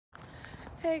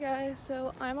Hey guys,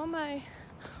 so I'm on my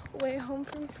way home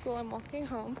from school. I'm walking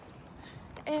home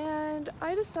and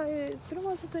I decided it's been a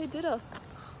while since I did a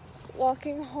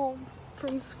walking home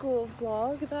from school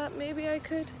vlog that maybe I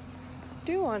could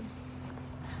do one.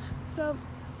 So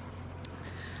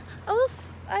I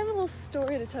have a little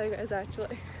story to tell you guys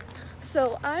actually.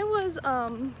 So I was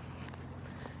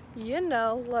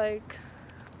like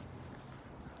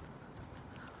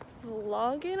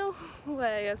vlogging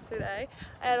away yesterday.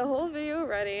 I had a whole video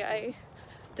ready. I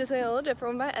did something a little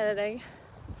different with my editing.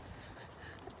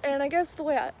 And I guess the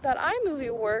way that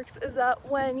iMovie works is that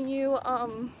when you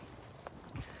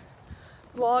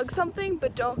vlog something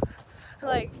but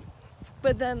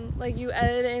then you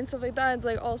edit it and stuff like that, it's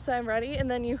like all set and ready,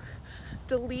 and then you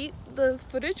delete the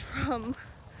footage from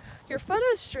your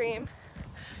photo stream,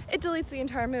 it deletes the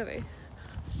entire movie.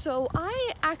 So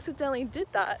I accidentally did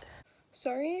that.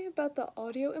 Sorry about the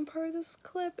audio in part of this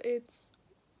clip. It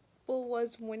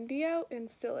was windy out and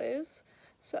still is,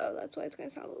 so that's why it's gonna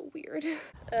sound a little weird.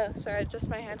 Sorry, just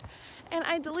my hand. And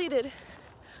I deleted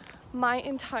my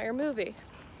entire movie.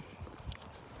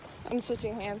 I'm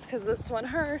switching hands because this one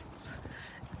hurts,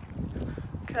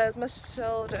 because my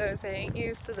shoulders ain't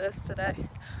used to this today.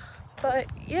 But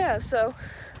yeah, so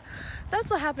that's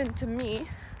what happened to me.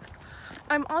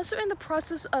 I'm also in the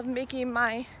process of making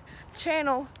my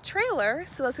channel trailer,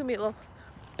 so that's gonna be a little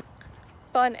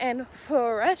fun and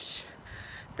fresh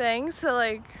thing, so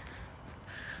like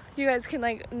you guys can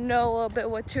know a little bit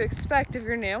what to expect if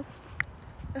you're new.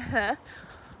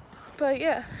 But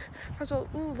yeah, first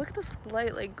of all, ooh, look at this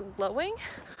light glowing.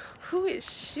 Who is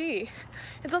she?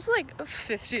 It's also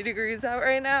 50 degrees out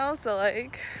right now, so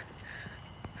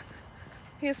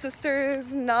his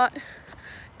sister's not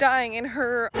dying in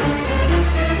her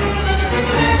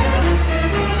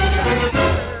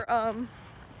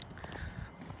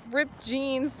ripped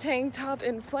jeans, tank top,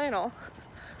 and flannel.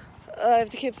 I have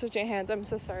to keep switching hands. I'm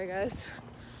so sorry, guys.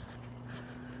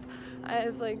 I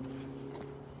have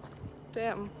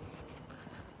damn.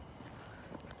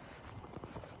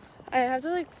 I have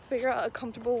to figure out a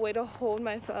comfortable way to hold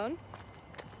my phone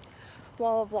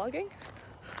while vlogging,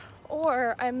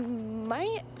 or I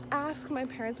might ask my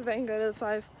parents if I can go to the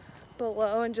Five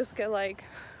Below and just get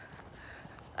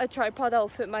a tripod that will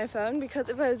fit my phone, because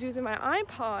if I was using my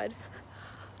iPod,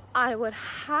 I would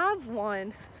have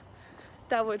one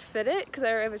that would fit it, because I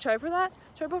have a tripod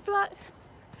for that.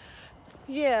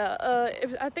 Yeah,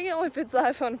 I think it only fits the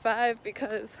iPhone 5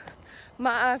 because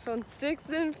my iPhone 6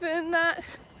 didn't fit in that,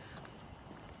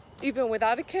 even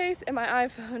without a case, and my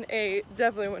iPhone 8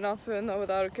 definitely would not fit in that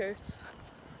without a case.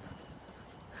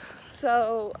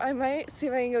 So I might see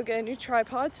if I can go get a new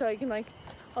tripod so I can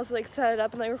also set it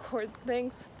up and record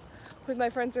things with my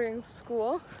friends during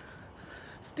school.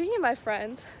 Speaking of my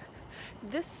friends,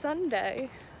 this Sunday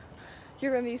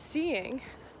you're gonna be seeing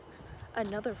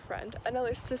another friend,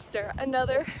 another sister,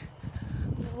 another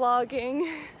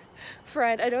vlogging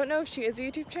friend. I don't know if she has a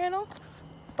YouTube channel,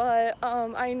 but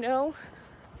I know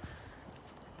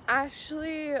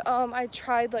Ashley, I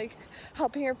tried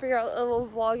helping her figure out a little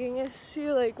vlogging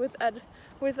issue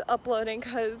with uploading,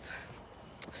 because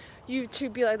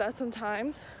YouTube be like that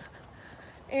sometimes.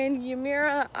 And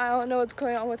Yamira, I don't know what's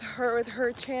going on with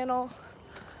her channel.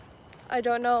 I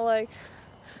don't know,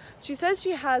 she says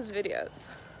she has videos.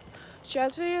 She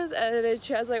has videos edited,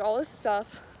 she has all this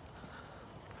stuff,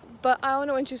 but I don't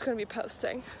know when she's gonna be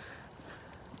posting.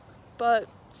 But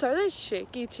sorry, that's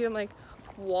shaky too. I'm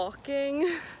walking,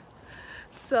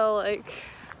 so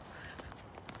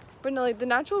but no, the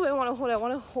natural way I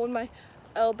want to hold my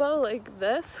elbow like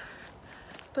this,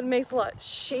 but it makes it a lot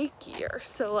shakier,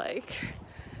 so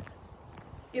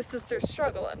your sister's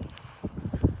struggling.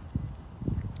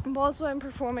 But also I'm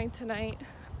performing tonight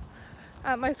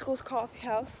at my school's coffee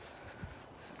house.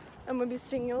 I'm gonna be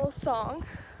singing a little song.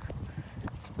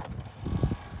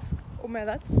 Oh man,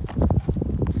 that's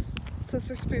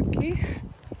Sister Spooky.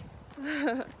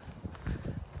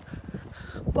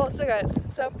 Well, so guys,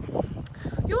 so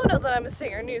you all know that I'm a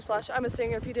singer. Newsflash, I'm a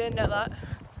singer if you didn't know that.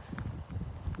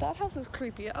 That house is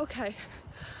creepy. Okay.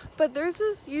 But there's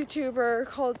this YouTuber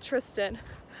called Tristan.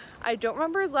 I don't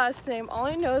remember his last name. All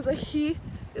I know is he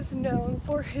is known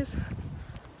for his...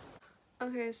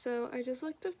 Okay, so I just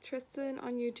looked up Tristan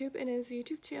on YouTube, and his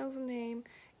YouTube channel's name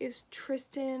is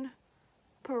Tristan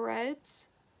Paredes.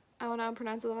 I don't know how to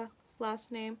pronounce his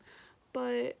last name,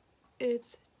 but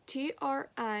it's Tristan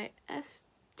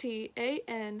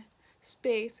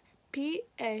space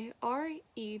Paredes.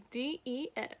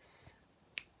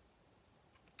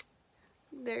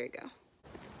 There you go.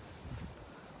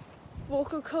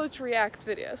 Vocal Coach reacts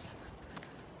videos.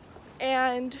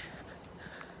 And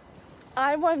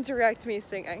I want him to react to me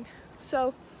singing.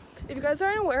 So if you guys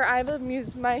aren't aware, I have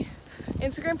my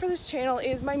Instagram for this channel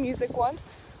is my music one.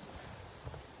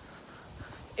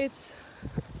 It's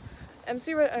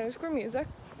mcred_music.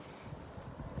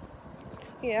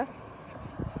 Yeah.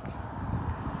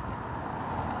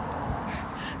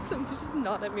 Someone just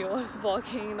nodded at me while I was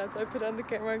vlogging, and that's why I put on the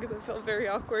camera because I felt very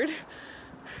awkward.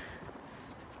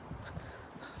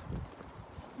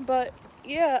 But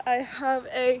yeah, I have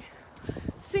a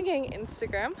singing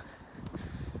Instagram.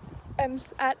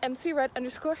 At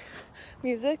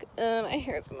mcred_music. My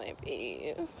hair's my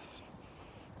face.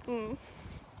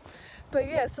 But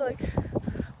yeah, so like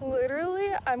literally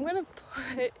I'm gonna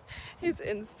put his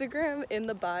Instagram in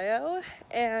the bio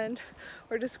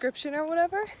or description or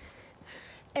whatever.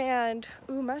 And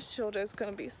ooh, my shoulder's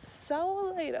gonna be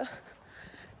so later.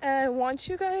 And I want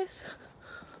you guys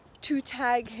to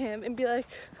tag him and be like,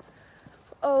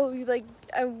 oh, like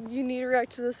you need to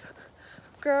react to this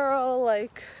girl,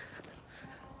 like,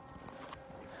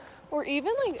 or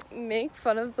even like make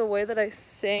fun of the way that I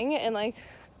sing and like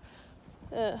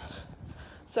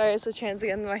sorry, I switched hands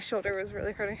again, my shoulder was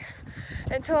really hurting.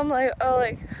 And tell him like, oh,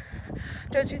 like,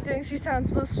 don't you think she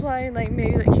sounds this way, and like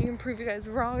maybe like he can prove you guys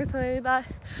wrong or something like that.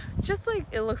 Just like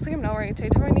it looks like I'm not wearing a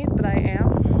tank top underneath, but I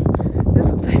am. This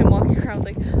looks like I'm walking around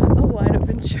like a wide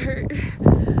open shirt.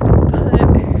 But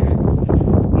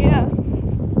yeah.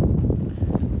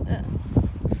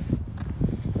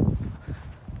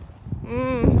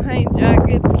 My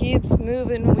jacket keeps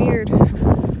moving weird.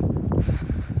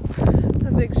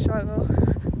 The big struggle.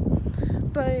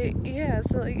 But yeah,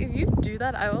 so like if you do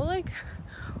that, I will like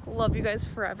love you guys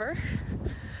forever.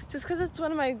 Just because it's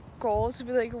one of my goals to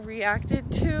be like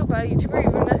reacted to by a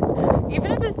YouTuber,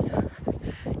 even if it's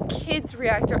kids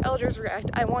react or elders react,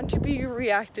 I want to be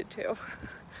reacted to.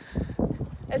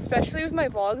 Especially with my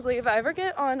vlogs. Like if I ever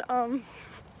get on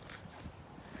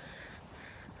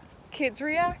Kids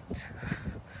React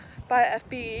by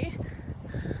FBE,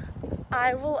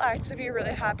 I will actually be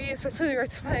really happy, especially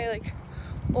with to my like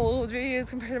old videos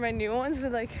compared to my new ones.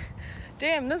 But like,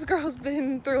 damn, this girl's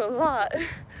been through a lot.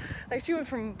 Like she went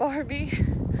from Barbie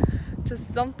to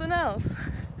something else.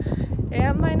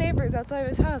 And my neighbor's outside of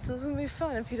his house, so this is gonna be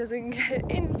fun if he doesn't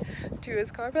get into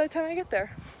his car by the time I get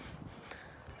there.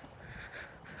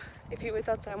 If he waits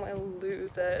outside, I'm gonna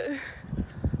lose it.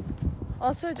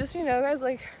 Also, just so you know, guys,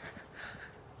 like,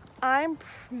 I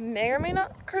may or may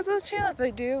not curse on this channel. If I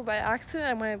do by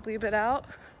accident, I'm gonna bleep it out.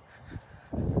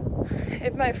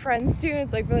 If my friends do,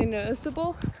 it's like really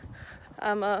noticeable,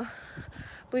 I'm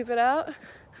bleep it out.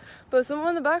 But if someone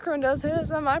in the background does it,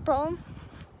 it's not my problem.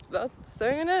 That's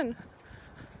staying in.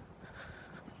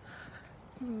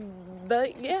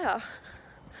 But yeah.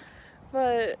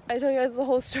 But I tell you guys the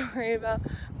whole story about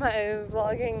my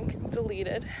vlogging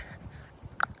deleted.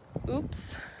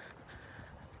 Oops.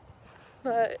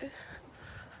 But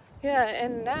yeah,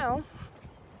 and now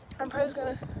I'm probably just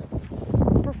gonna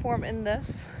perform in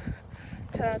this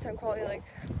 10 out of 10 quality, like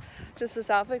just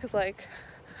this outfit, because like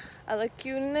I look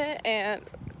cute in it and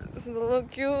it's a little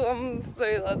cute. I'm gonna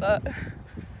say like that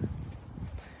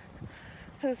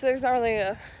because there's not really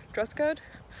a dress code,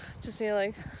 just need to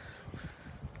like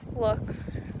look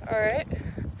alright.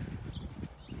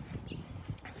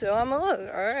 So I'm gonna look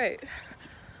alright.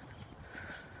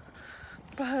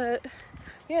 But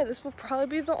yeah, this will probably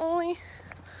be the only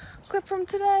clip from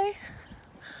today.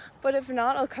 But if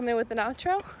not, I'll come in with an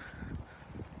outro.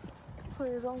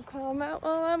 Please don't come out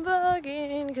while I'm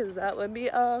vlogging, because that would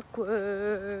be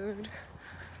awkward.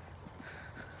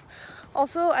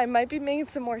 Also, I might be making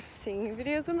some more singing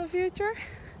videos in the future.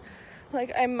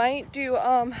 Like, I might do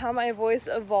how my voice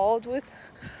evolved with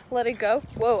Let It Go.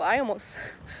 Whoa, I almost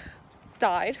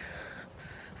died.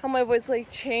 How my voice like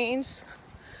changed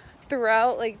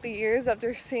throughout like the years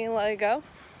after seeing Let It Go.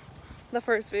 The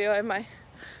first video I had my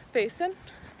face in.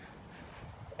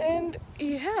 And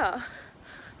yeah,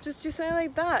 just do something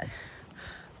like that.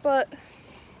 But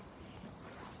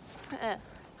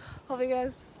hope you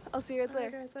guys, I'll see you guys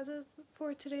later. Guys, that's it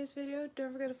for today's video.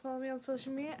 Don't forget to follow me on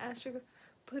social media,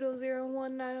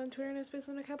 AstraPoodle019 on Twitter, no space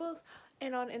on the capitals,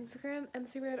 and on Instagram,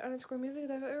 mcred_music,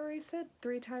 as I've already said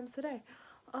 3 times today.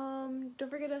 Don't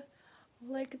forget to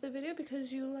like the video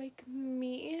because you like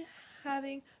me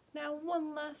having now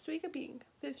one last week of being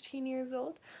 15 years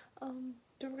old. Don't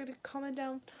forget to comment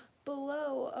down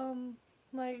below.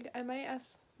 Like, I might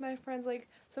ask my friends like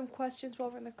some questions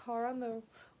while we're in the car on the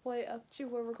way up to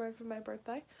where we're going for my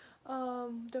birthday.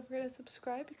 Don't forget to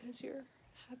subscribe because you're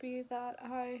happy that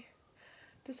I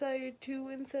decided to,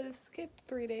 instead of skip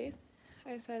 3 days,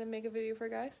 I decided to make a video for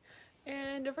guys.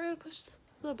 And don't forget to push the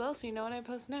little bell so you know when I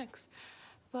post next.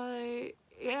 But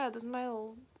yeah, this is my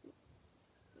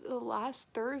the last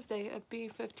Thursday of being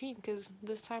 15, because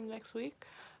this time next week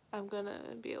I'm gonna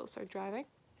be able to start driving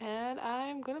and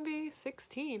I'm gonna be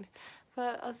 16.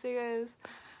 But I'll see you guys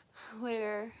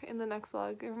later in the next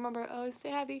vlog, and remember, always stay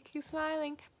happy, keep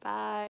smiling, bye.